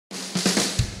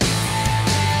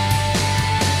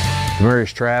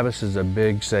Damarius Travis is a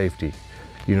big safety.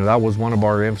 You know, that was one of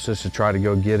our emphasis, to try to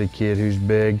go get a kid who's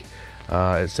big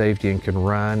at safety and can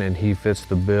run, and he fits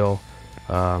the bill.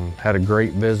 Had a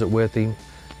great visit with him,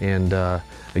 and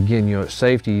again, you know, at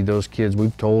safety, those kids,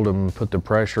 we've told them, put the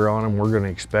pressure on them. We're going to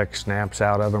expect snaps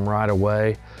out of them right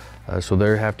away, so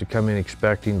they have to come in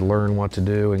expecting to learn what to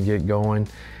do and get going.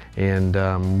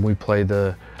 And we play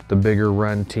the bigger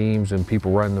run teams and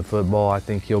people run the football. I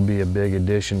think he'll be a big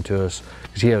addition to us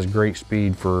because he has great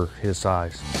speed for his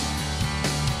size.